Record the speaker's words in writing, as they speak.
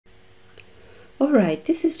Alright,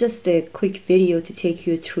 this is just a quick video to take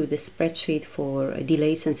you through the spreadsheet for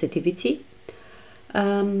delay sensitivity.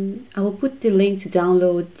 I will put the link to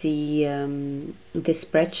download the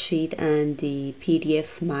spreadsheet and the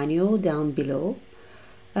PDF manual down below.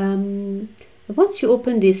 Once you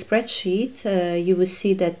open the spreadsheet, you will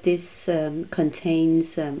see that this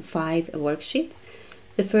contains 5 worksheets.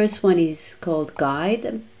 The first one is called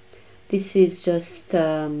Guide. This is just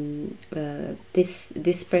this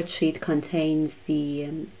spreadsheet contains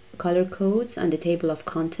the color codes and the table of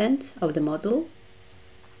content of the model.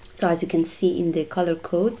 So as you can see in the color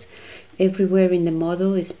codes, everywhere in the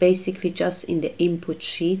model is basically just in the input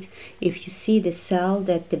sheet. If you see the cell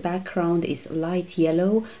that the background is light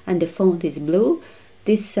yellow and the font is blue,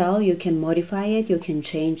 this cell you can modify it, you can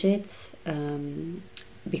change it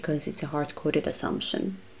because it's a hard-coded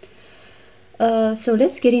assumption. So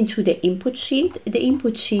let's get into the input sheet. The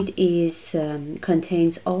input sheet is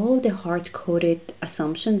contains all the hard-coded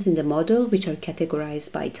assumptions in the model, which are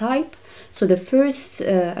categorized by type. So the first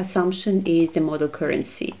assumption is the model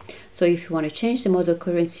currency. So if you want to change the model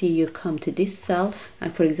currency, you come to this cell,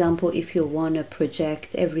 and for example, if you want to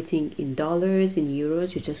project everything in dollars, in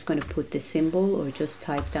euros, you're just going to put the symbol or just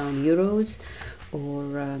type down euros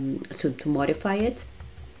or so to modify it.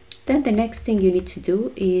 Then the next thing you need to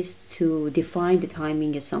do is to define the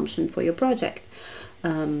timing assumption for your project.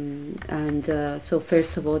 So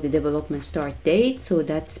first of all, the development start date. So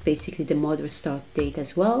that's basically the model start date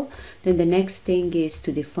as well. Then the next thing is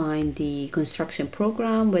to define the construction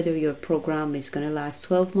program, whether your program is going to last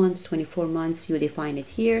 12 months, 24 months, you define it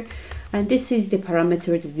here. And this is the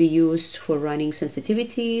parameter that we used for running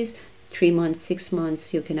sensitivities, 3 months, 6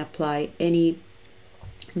 months. You can apply any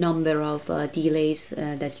number of delays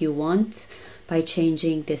that you want by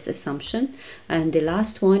changing this assumption. And the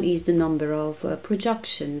last one is the number of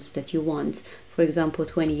projections that you want. For example,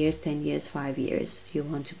 20 years, 10 years, 5 years, you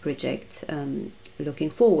want to project looking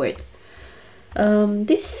forward.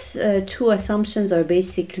 These two assumptions are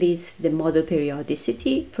basically the model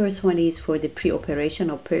periodicity. First one is for the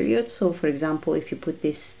pre-operational period. So for example, if you put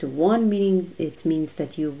this to 1, meaning it means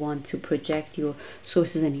that you want to project your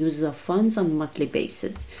sources and uses of funds on a monthly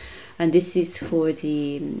basis. And this is for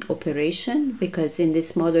the operation, because in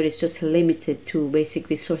this model it's just limited to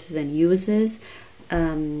basically sources and uses.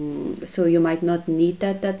 So you might not need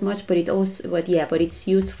that much, but but it's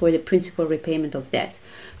used for the principal repayment of debt.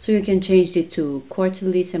 So you can change it to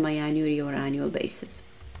quarterly, semi-annually, or annual basis.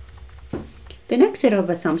 The next set of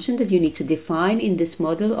assumptions that you need to define in this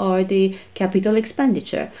model are the capital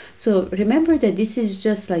expenditure. So remember that this is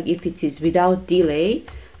just like if it is without delay.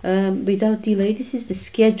 This is the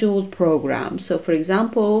scheduled program. So for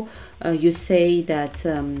example, you say that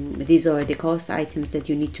these are the cost items that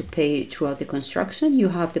you need to pay throughout the construction. You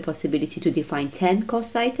have the possibility to define 10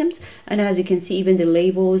 cost items, and as you can see, even the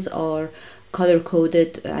labels are color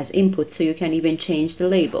coded as input, so you can even change the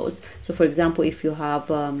labels. So for example, if you have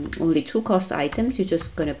only 2 cost items, you're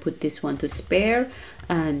just going to put this one to spare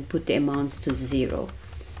and put the amounts to 0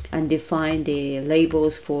 and define the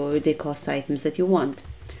labels for the cost items that you want.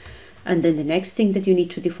 And then the next thing that you need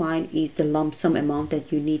to define is the lump sum amount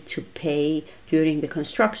that you need to pay during the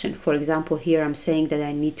construction. For example, here I'm saying that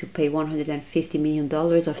I need to pay $150 million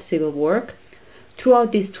of civil work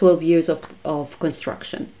throughout these 12 years of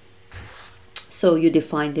construction. So you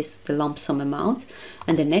define the lump sum amount.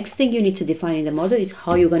 And the next thing you need to define in the model is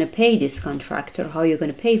how you're going to pay this contractor, how you're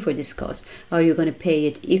going to pay for this cost. Are you going to pay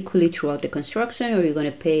it equally throughout the construction, or are you going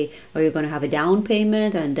to have a down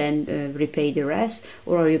payment and then repay the rest,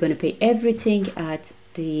 or are you going to pay everything at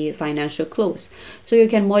the financial close? So you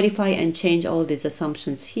can modify and change all these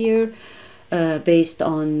assumptions here based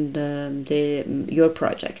on your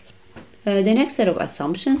project. The next set of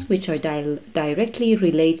assumptions, which are directly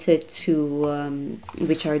related to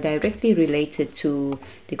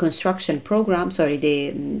the construction program,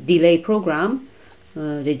 the delay program,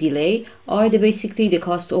 are basically the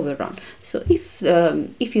cost overrun. So if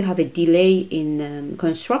you have a delay in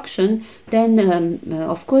construction, then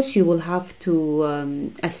of course you will have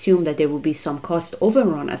to assume that there will be some cost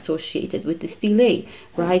overrun associated with this delay,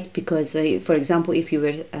 right? Because for example, if you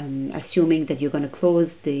were assuming that you're going to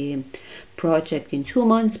close the project in 2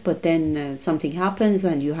 months, but then something happens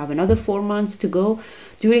and you have another 4 months to go.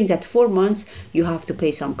 During that 4 months, you have to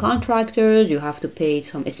pay some contractors, you have to pay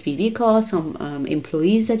some SPV costs, some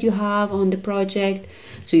employees that you have on the project.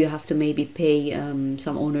 So you have to maybe pay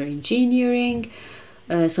some owner engineering.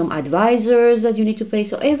 some advisors that you need to pay.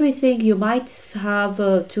 So everything you might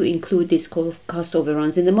have to include these cost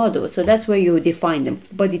overruns in the model. So that's where you define them,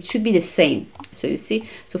 but it should be the same. So you see,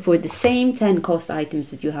 so for the same 10 cost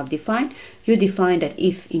items that you have defined, you define that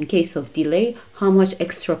if in case of delay, how much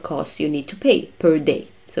extra cost you need to pay per day.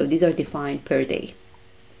 So these are defined per day.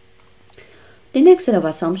 The next set of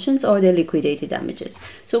assumptions are the liquidated damages.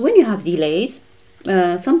 So when you have delays,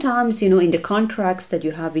 sometimes, in the contracts that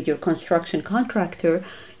you have with your construction contractor,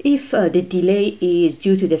 if the delay is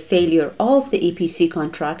due to the failure of the EPC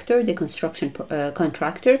contractor, the construction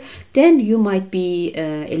contractor, then you might be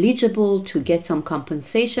eligible to get some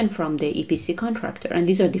compensation from the EPC contractor, and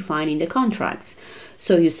these are defined in the contracts.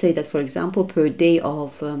 So you say that, for example, per day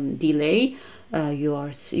of delay, you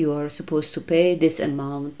are supposed to pay this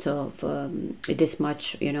amount of this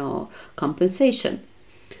much, compensation.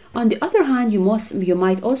 On the other hand, you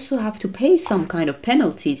might also have to pay some kind of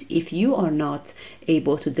penalties if you are not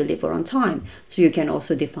able to deliver on time. So you can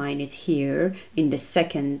also define it here in the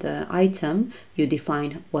second item. You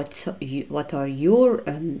define what are your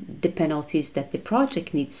the penalties that the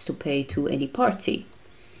project needs to pay to any party.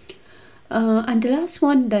 And the last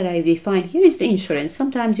one that I define here is the insurance.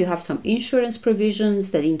 Sometimes you have some insurance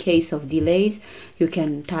provisions that in case of delays, you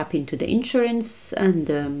can tap into the insurance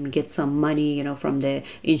and get some money, from the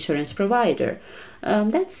insurance provider.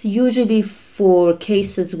 That's usually for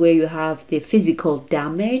cases where you have the physical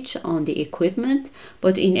damage on the equipment.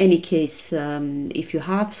 But in any case, if you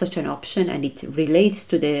have such an option and it relates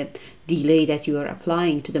to the delay that you are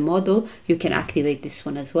applying to the model, you can activate this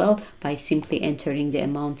one as well by simply entering the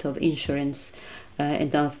amount of insurance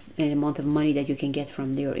and the amount of money that you can get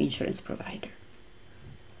from your insurance provider.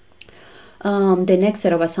 The next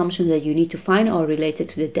set of assumptions that you need to find are related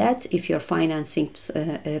to the debt. If you're financing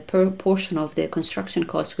a portion of the construction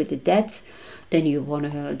cost with the debt, then you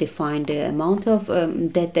want to define the amount of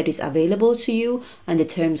debt that is available to you and the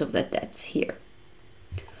terms of that debt here.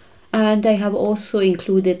 And I have also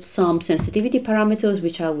included some sensitivity parameters,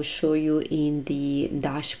 which I will show you in the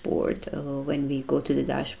dashboard when we go to the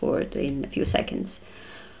dashboard in a few seconds.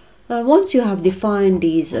 Once you have defined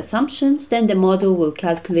these assumptions, then the model will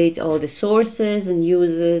calculate all the sources and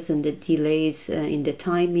uses and the delays in the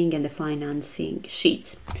timing and the financing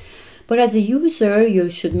sheet. But as a user, you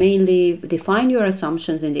should mainly define your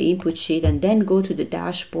assumptions in the input sheet and then go to the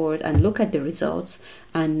dashboard and look at the results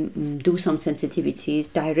and do some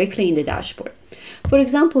sensitivities directly in the dashboard. For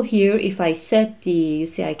example, here, if I set you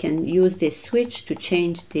see, I can use this switch to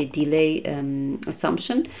change the delay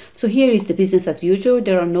assumption. So here is the business as usual.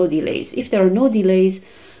 There are no delays. If there are no delays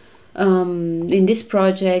in this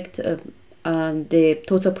project, the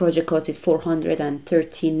total project cost is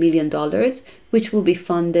 $413 million, which will be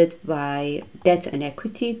funded by debt and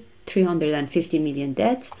equity, $350 million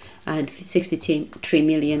debt and $63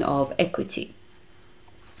 million of equity.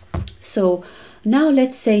 So now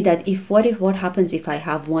let's say that what happens if I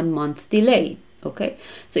have 1 month delay? Okay,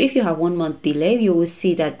 so if you have 1 month delay, you will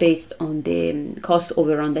see that based on the cost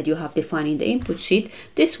overrun that you have defined in the input sheet,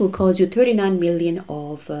 this will cause you 39 million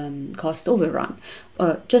of cost overrun.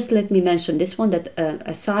 Just let me mention this one, that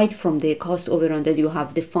aside from the cost overrun that you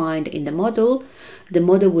have defined in the model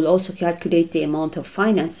will also calculate the amount of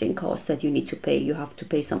financing costs that you need to pay. You have to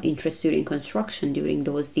pay some interest during construction during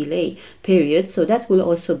those delay periods. So that will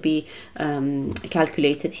also be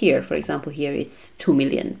calculated here. For example, here it's 2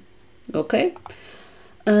 million. Okay,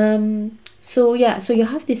 so you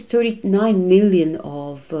have this 39 million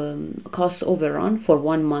of cost overrun for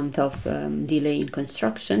 1 month of delay in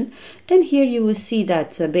construction. Then here you will see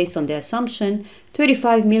that based on the assumption,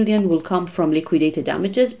 35 million will come from liquidated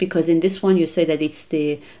damages, because in this one you say that it's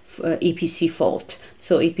the EPC fault.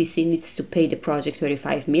 So EPC needs to pay the project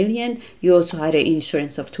 35 million. You also had an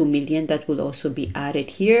insurance of 2 million that will also be added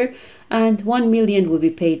here. And 1 million will be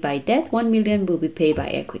paid by debt, 1 million will be paid by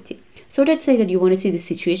equity. So let's say that you want to see the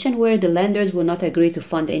situation where the lenders will not agree to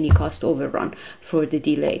fund any cost overrun for the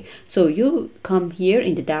delay. So you come here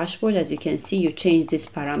in the dashboard, as you can see, you change this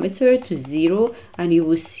parameter to 0, and you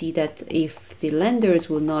will see that if the lenders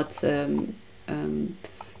will not will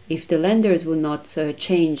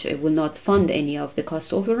not fund any of the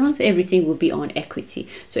cost overruns, everything will be on equity.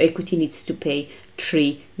 So equity needs to pay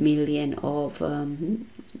 3 million of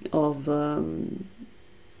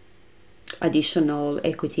additional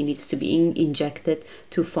equity needs to be injected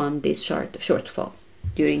to fund this shortfall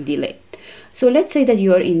during delay. So let's say that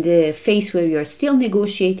you are in the phase where you're still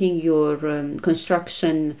negotiating your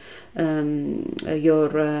construction,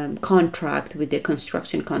 contract with the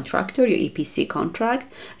construction contractor, your EPC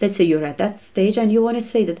contract. Let's say you're at that stage and you want to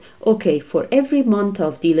say that, okay, for every month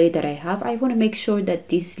of delay that I have, I want to make sure that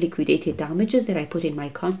these liquidated damages that I put in my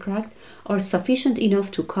contract are sufficient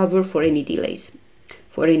enough to cover for any delays,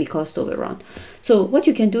 for any cost overrun. So what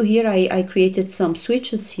you can do here, I created some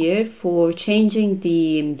switches here for changing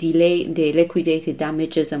the liquidated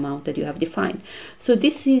damages amount that you have defined. So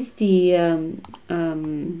this is the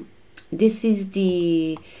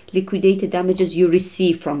liquidated damages you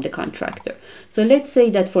receive from the contractor. So let's say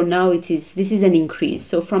that for now this is an increase.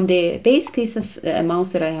 So from the base case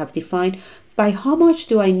amounts that I have defined, by how much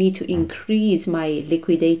do I need to increase my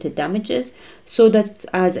liquidated damages so that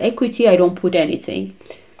as equity I don't put anything?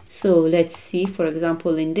 So let's see, for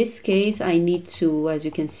example, in this case, I need to, as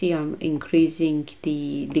you can see, I'm increasing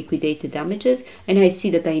the liquidated damages, and I see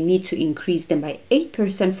that I need to increase them by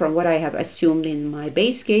 8% from what I have assumed in my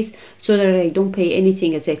base case so that I don't pay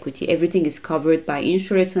anything as equity. Everything is covered by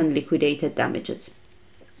insurance and liquidated damages.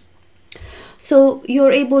 So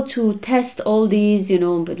you're able to test all these,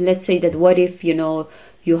 but let's say that what if,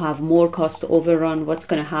 you have more cost overrun, what's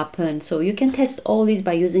going to happen? So you can test all these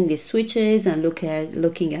by using these switches and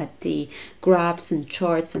looking at the graphs and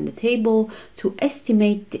charts and the table to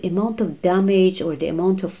estimate the amount of damage or the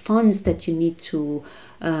amount of funds that you need to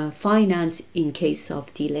finance in case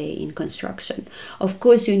of delay in construction. Of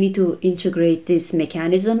course, you need to integrate this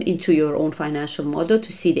mechanism into your own financial model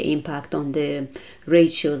to see the impact on the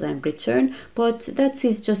ratios and return, but that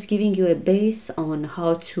is just giving you a base on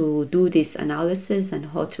how to do this analysis and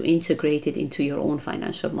how to integrate it into your own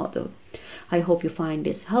financial model. I hope you find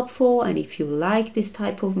this helpful, and if you like this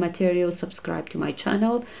type of material, subscribe to my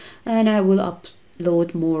channel and I will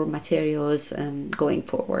upload more materials going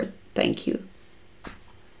forward. Thank you.